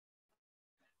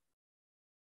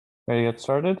Ready to get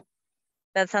started?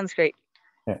 That sounds great.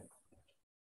 Okay.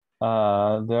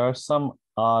 There are some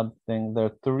odd things. There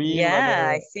are three Yeah,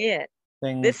 I letter see it.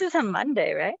 things. This is a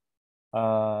Monday, right?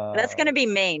 That's Uh, going to be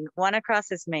Maine. One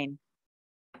across is Maine.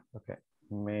 okay.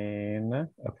 Main.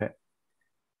 Okay.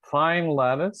 Fine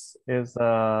lattice is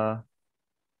I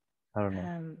don't know.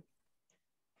 Um,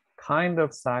 Kind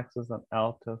of sax is an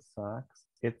alto sax.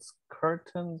 It's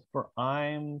curtains for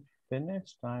I'm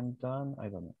finished. I'm done. I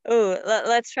don't know.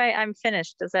 let's try I'm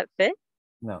finished. Does that fit?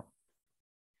 No.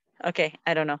 Okay,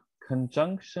 I don't know.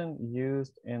 Conjunction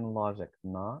used in logic,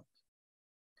 not.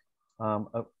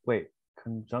 Wait.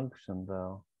 Conjunction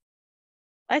though.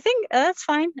 I think that's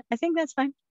fine. I think that's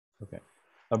fine. Okay.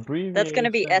 That's going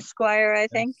to be Abbreviation Esquire, I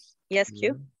think. ESQ.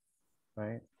 SQ,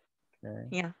 right? Okay.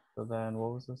 Yeah. So then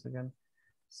what was this again?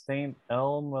 St.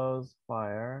 Elmo's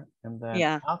fire, and then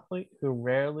Yeah. athlete who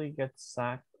rarely gets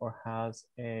sacked or has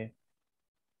a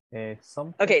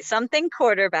something Okay, something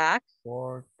quarterback.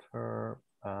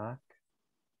 quarterback.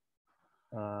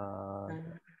 Uh, Uh,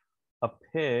 a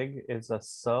pig is a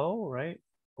sow, right?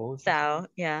 What was this again? Sow,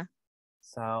 yeah.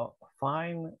 Sow.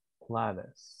 Fine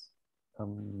lattice. A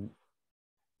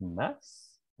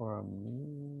mess or a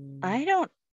I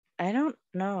don't I don't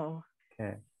know.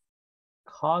 okay.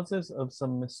 Causes of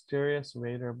some mysterious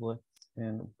radar blitz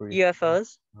in brief.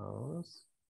 UFOs.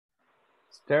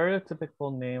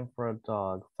 Stereotypical name for a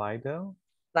dog, Fido.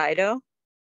 Lido.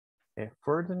 Okay.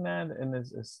 Ferdinand in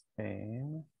his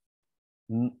Spain.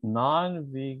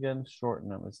 Non-vegan short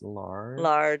name is lard.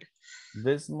 Lard.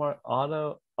 Bismarck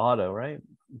right?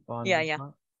 Von Yeah, yeah.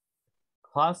 Bismarck.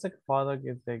 Classic father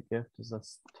gives a gift is a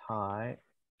tie.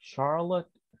 Charlotte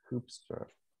Hoopster.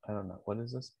 I don't know. What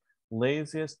is this?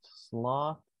 Laziest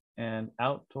sloth and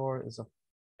outdoor is a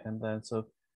and then so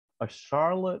a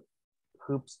Charlotte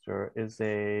Hoopster is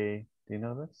a do you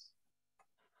know this?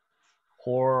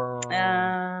 Hornet.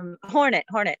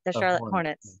 The Charlotte Hornet.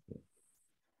 Hornets.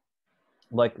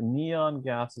 Like neon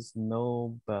gases,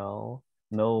 no bull.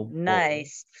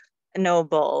 Nice.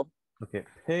 Noble. Okay,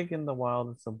 pig in the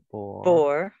wild is a boar.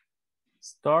 Boar.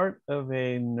 Start of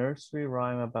a nursery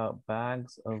rhyme about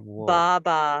bags of wool.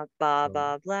 Baba, Oh,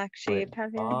 Baba, black wait, sheep,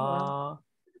 have you? Well,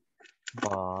 ba,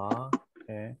 ba,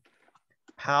 okay.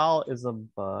 Pal is a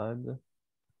bud.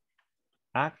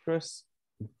 Actress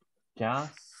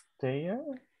Gasteyer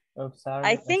of I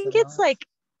Saturday think it's SNL. like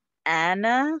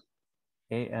Anna.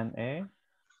 ANA.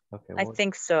 Okay, I what?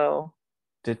 think so.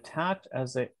 Detach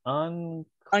as a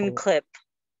Unclip.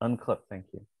 unclip, thank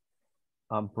you.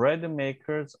 Bread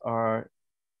makers are,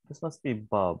 this must be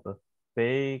Bub,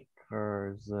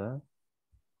 bakers,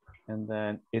 and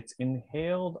then it's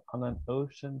inhaled on an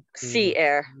ocean Sea cruise,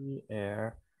 air. sea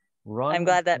air, I'm run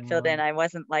glad that filled in. down. I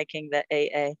wasn't liking the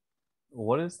AA.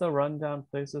 What is the rundown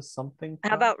places? Something How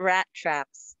trap? about rat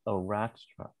traps? Oh, rat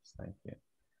traps, thank you.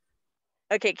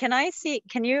 Okay,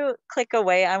 can you click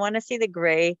away? I want to see the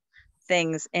gray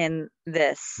things in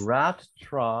this. Rat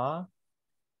tra,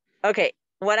 Okay,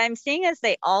 what I'm seeing is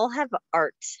they all have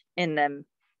art in them.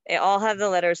 They all have the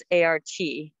letters ART.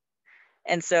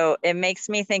 And so it makes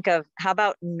me think of how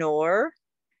about nor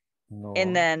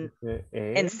and no, then okay,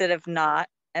 a, instead of not,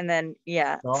 and then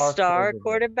yeah, star star quarterback.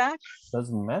 quarterback.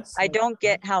 Does mess I make don't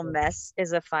get sense? how mess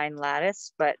is a fine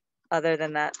lattice, but other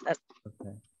than that,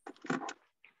 Okay.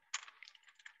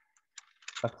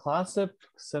 A classic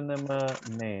cinema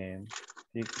name.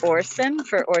 Orson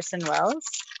for Orson Welles.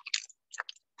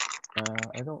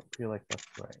 I don't feel like that's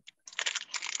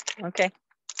right. Okay.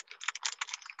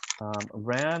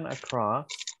 Ran across.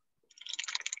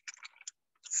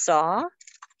 Saw.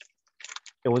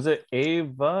 Was it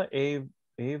Ava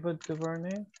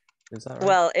DuVernay? Is that right?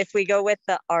 Well, if we go with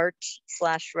the art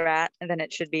 / rat, then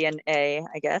it should be an A,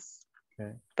 I guess.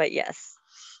 Okay. But yes.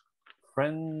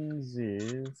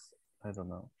 Frenzies. I don't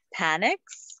know.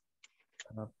 Panics.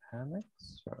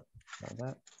 Panics. Sure. Try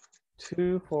that.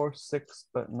 2, 4, 6,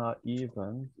 but not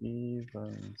even.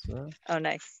 Evens. Oh,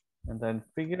 nice. And then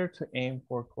figure to aim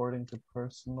for according to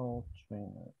personal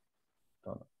trainer.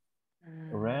 Don't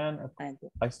know.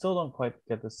 I still don't quite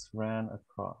get this ran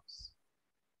across.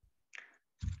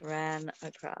 Ran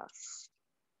across.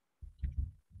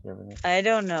 Any... I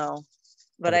don't know,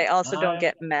 but okay, I also don't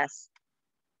get mess.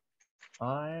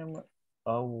 I'm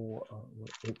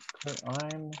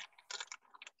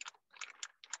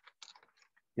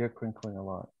you're crinkling a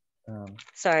lot.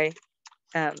 Sorry.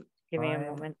 Give me a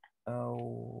moment.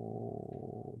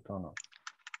 Oh, don't know.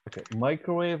 Okay,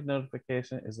 microwave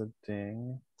notification is a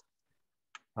ding.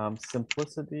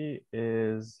 Simplicity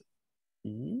is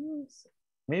ease.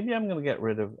 Maybe I'm gonna get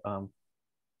rid of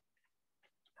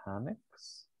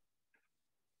panics.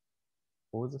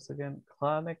 What was this again?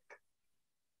 Clonic.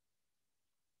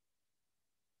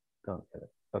 Don't get it.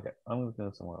 Okay, I'm gonna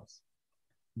go somewhere else.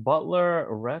 Butler,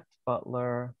 Rhett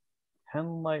Butler.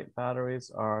 Henlight batteries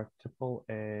are triple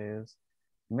A's.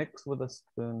 Mix with a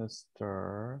spoon to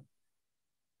stir.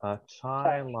 A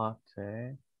chai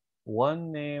latte.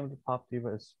 One named pop diva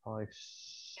is probably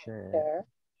Cher.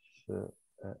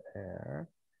 Air.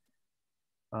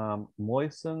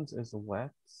 Moistens is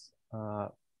wets.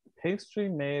 Pastry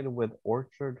made with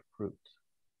orchard fruit.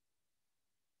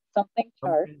 Something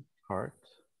tart. Something tart.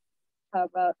 How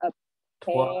about a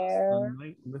Twas the pear?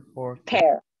 night before.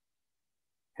 Pear.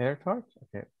 Pear tart?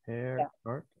 Okay. Pear Yeah.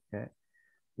 tart. Okay.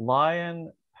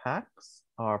 Lion packs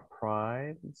are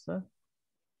prides.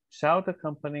 Shout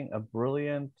accompanying a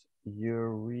brilliant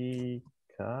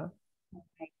eureka.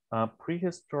 Okay.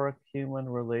 Prehistoric human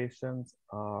relations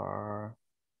are,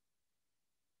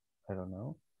 I don't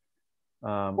know.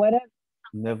 What if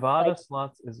Nevada like-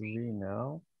 slots is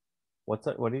Reno. What's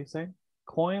that? What do you say?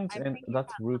 Coins I'm and thinking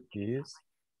that's about rupees.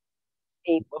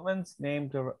 a- Woman's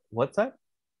named. What's that?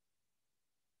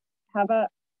 how about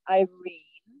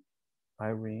Irene?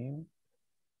 Irene.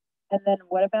 And then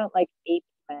what about like ape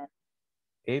men?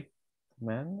 Ape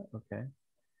men. Okay.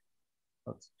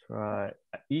 Let's try.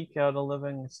 Eke out a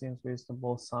living seems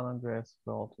reasonable. San Andreas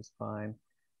Fault is fine.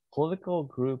 Political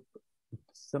group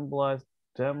symbolized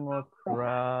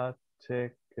Democratic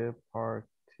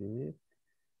Party.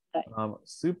 Nice.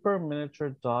 Super miniature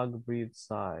dog breed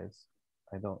size.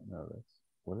 I don't know this.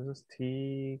 What is this?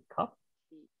 Teacup?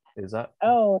 Is that?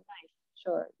 Oh, nice.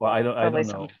 Sure. Well, Yeah, I don't probably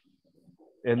know.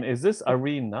 And is this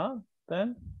arena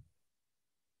then?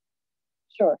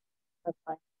 Sure. That's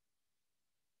fine.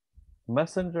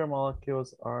 Messenger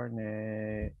molecules,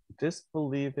 RNA,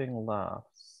 disbelieving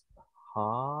laughs.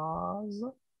 Haas?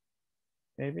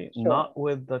 Maybe Sure. not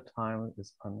with the time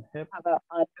is unhip. How about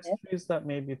unhip? Histories that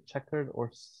may be checkered or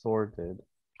sordid.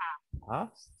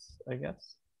 Pasts, I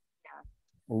guess. Yeah.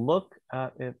 Look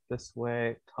at it this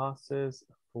way. Tosses,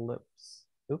 flips.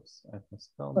 Oops, I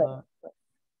misspelled Flip, that. flip.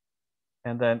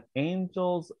 And then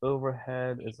angels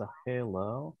overhead is a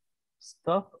halo.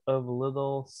 Stuff of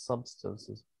little substance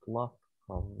is fluff,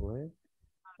 probably.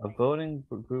 A voting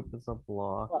group is a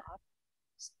block. Block.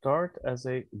 Start as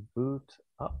a boot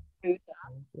up, Boot up.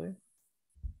 probably.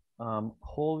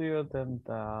 Holier than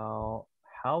thou.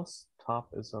 House top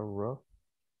is a roof.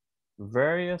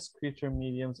 Various creature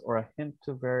mediums or a hint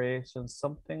to variation.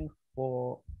 Something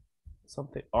for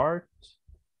something art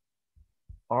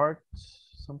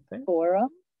something. Forum.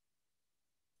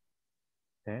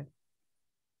 Okay.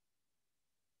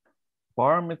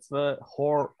 Bar mitzvah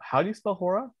hor. How do you spell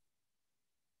hora?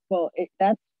 Well,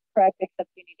 that's correct, except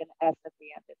you need an S at the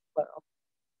end. It's plural.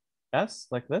 S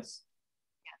like this?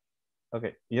 Yeah.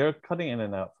 Okay, you're cutting in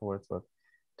and out for what it's worth.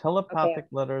 Telepathic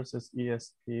letters is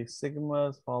ESP.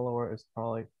 Sigma's follower is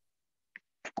probably.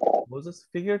 What was this?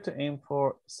 Figure to aim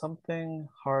for something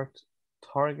heart,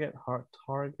 target heart,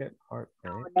 right?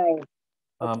 Oh, nice.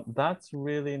 That's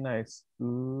really nice.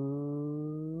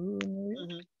 Ooh.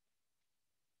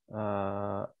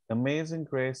 Amazing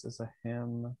Grace is a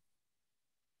hymn.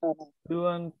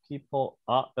 Tuan people.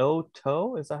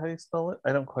 Oto, is that how you spell it?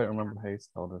 I don't quite remember how you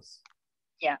spell this.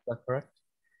 Yeah. Is that correct?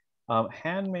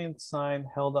 Handmade sign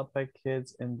held up by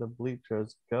kids in the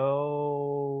bleachers.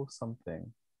 Go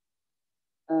something.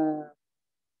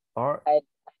 Art.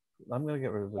 I'm gonna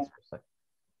get rid of this for a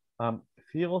sec.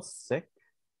 Feel sick.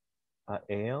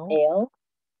 Ale. Ale.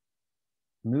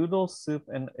 Noodle soup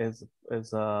and is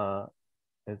a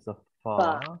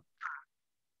fa.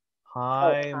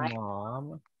 Hi,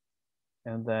 mom.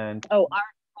 And then art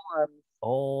forms.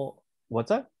 oh, what's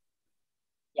that?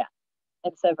 Yeah,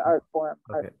 instead of art form,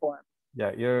 okay. art form.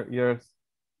 Yeah, you're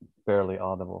barely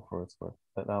audible for its worth,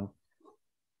 but okay.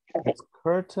 It's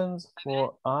curtains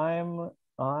for I'm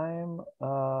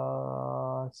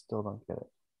still don't get it.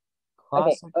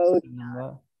 Classic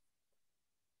cinema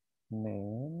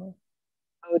name.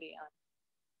 Odeon.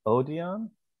 Odeon?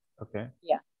 Okay.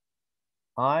 Yeah.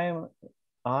 I'm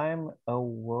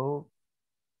awoke.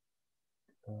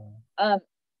 I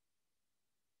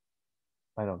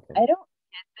don't get it. I don't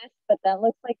get this, but that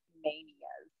looks like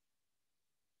manias.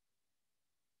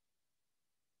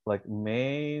 Like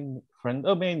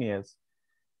manias.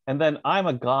 And then I'm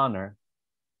a goner.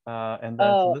 And then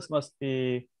so this must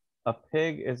be a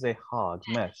pig is a hog.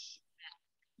 Mesh.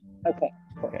 Okay.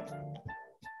 Okay.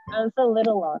 It's a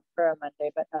little long for a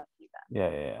Monday, but not too bad.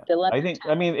 Yeah. Dilemma I think 10.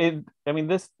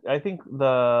 I think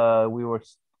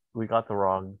we got the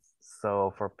wrong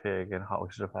so for pig and hog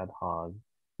we should have had hog.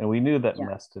 And we knew that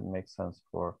mess didn't make sense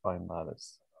for fine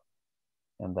lattice.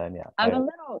 And then I'm a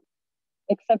little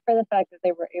except for the fact that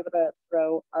they were able to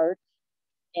throw art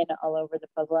in all over the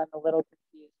puzzle. I'm a little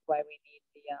confused why we need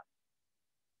the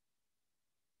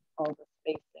all the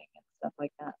spacing and stuff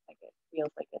like that. Like it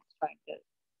feels like it's trying to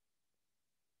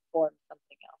form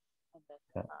something else in this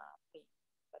theme,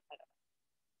 but I don't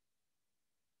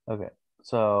know. Okay,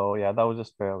 so yeah, that was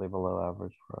just barely below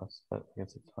average for us, but I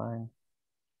guess it's fine.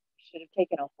 Should have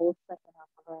taken a whole second off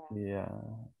of our. Yeah.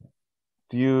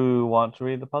 Do you want to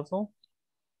read the puzzle?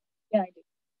 Yeah, I do.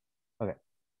 Okay.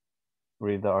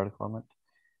 Read the article on it.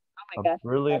 Oh my gosh,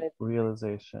 brilliant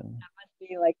realization. That must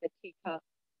be like the teacup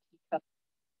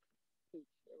peach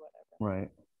or whatever.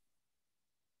 Right.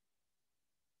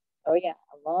 Oh yeah,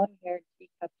 a long-haired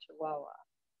teacup chihuahua.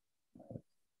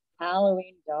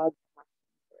 Halloween dog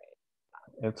costume parade.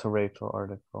 It's a Rachel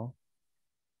article.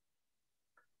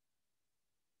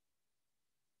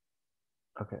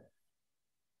 Okay.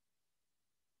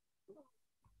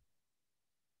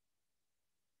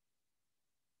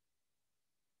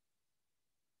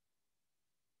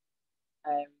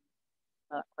 I'm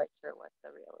not quite sure what the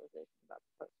realization about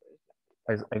the poster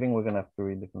is. I think we're gonna have to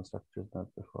read the constructor's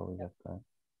note before we get there.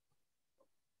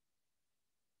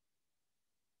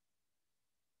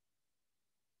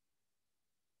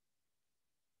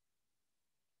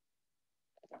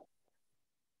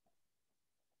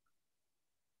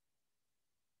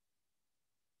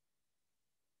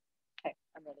 Okay,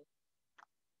 I'm ready.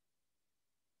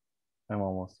 I'm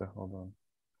almost there. Hold on.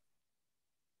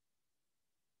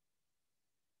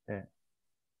 Okay.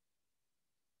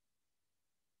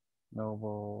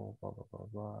 Noble, blah blah blah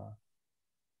blah.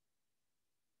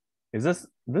 This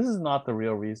is not the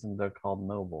real reason they're called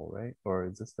noble, right? Or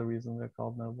is this the reason they're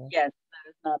called noble? Yes, that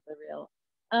is not the real.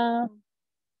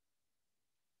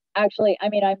 Actually, I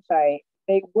mean, I'm sorry.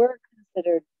 They were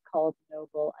considered called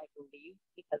noble, I believe,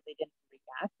 because they didn't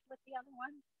react with the other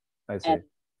one. I see.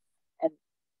 And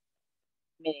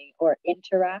meaning or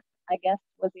interact, I guess,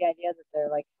 was the idea that they're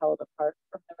like held apart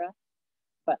from the rest.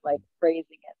 But like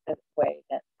phrasing it this way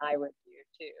that I would do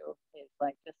too is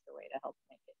like just a way to help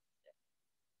make it stick.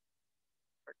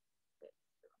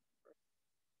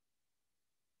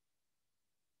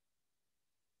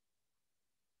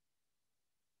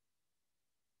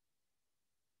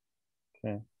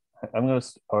 Okay. I'm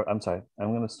sorry.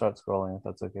 I'm gonna start scrolling if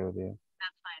that's okay with you.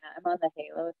 That's fine. I'm on the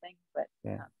Halo thing, but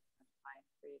yeah. It's fine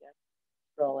for you to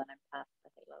scroll and I'm past the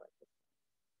Halo at this point.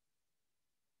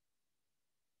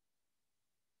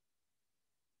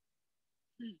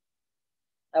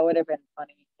 That would have been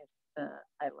funny if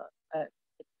I love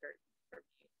picture for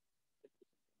me would be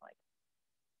like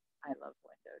I love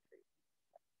window treatment.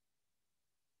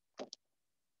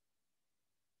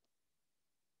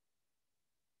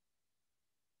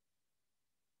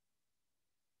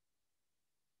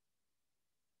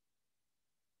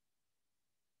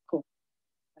 Cool.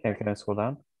 Okay, can I scroll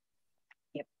down?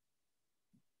 Yep.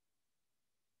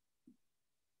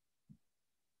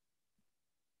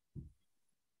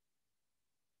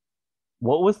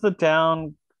 What was the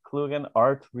down clue again?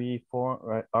 Art reform,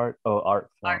 right? Art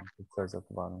form. It says at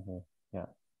the bottom here. Yeah.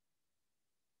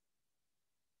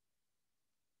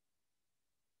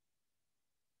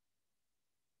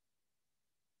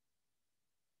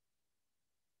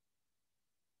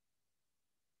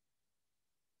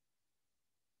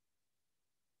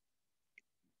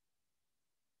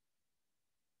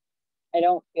 I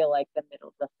don't feel like the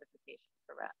middle justification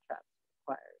for rat traps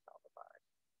requires all the bars.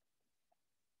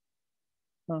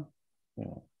 Huh.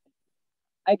 Yeah.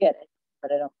 I get it,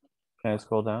 but I don't think. Can I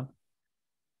scroll down?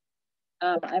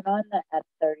 I'm on the at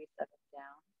 37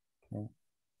 down. Okay.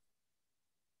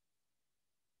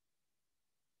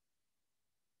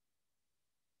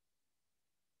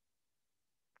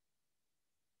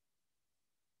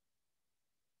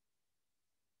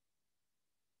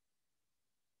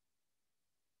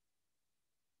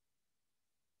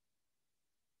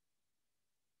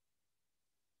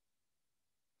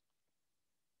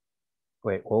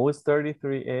 Wait, what was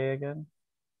 33A again?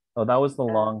 Oh, that was the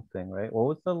long thing, right? What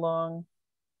was the long?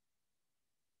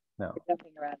 No. You're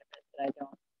jumping around a bit, but I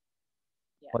don't.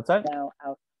 Yeah. What's that? Now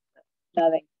out.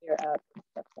 Nothing. You're out.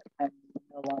 I'm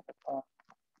no longer following.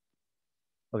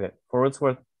 Okay. For what's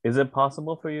worth, is it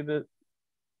possible for you to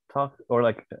talk or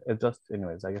like adjust?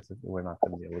 Anyways, I guess we're not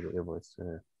going to be able to get your voice to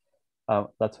hear.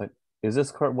 That's fine. Is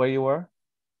this where you were?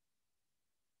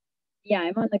 Yeah,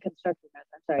 I'm on the construction method.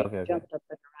 I'm sorry. Okay, I jumped up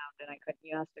and around and I couldn't.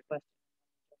 You asked a question.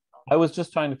 I was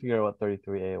just trying to figure out what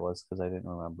 33A was because I didn't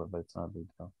remember, but it's not a big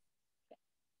deal.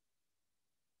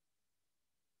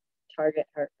 Target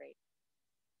heart rate.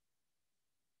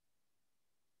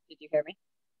 Did you hear me?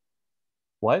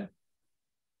 What?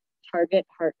 Target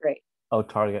heart rate. Oh,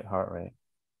 target heart rate.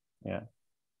 Yeah.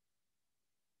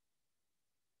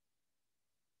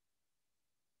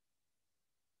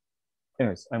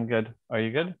 Anyways, I'm good. Are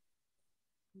you good?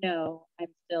 No, I'm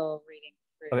still reading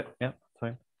through. Okay, yeah,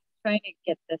 fine. Trying to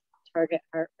get this target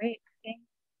heart rate thing.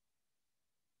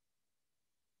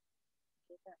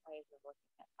 Different ways of looking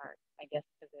at art, I guess,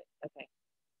 because it, okay.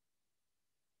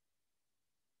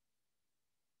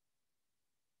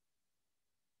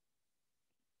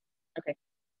 Okay.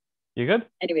 You good?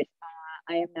 Anyways,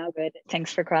 I am now good.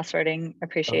 Thanks for crosswording.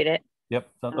 Appreciate it. Yep.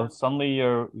 So, suddenly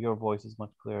your voice is much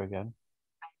clearer again.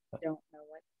 I don't know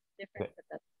what's different, Okay.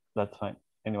 but That's fine.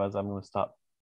 Anyways, I'm going to stop.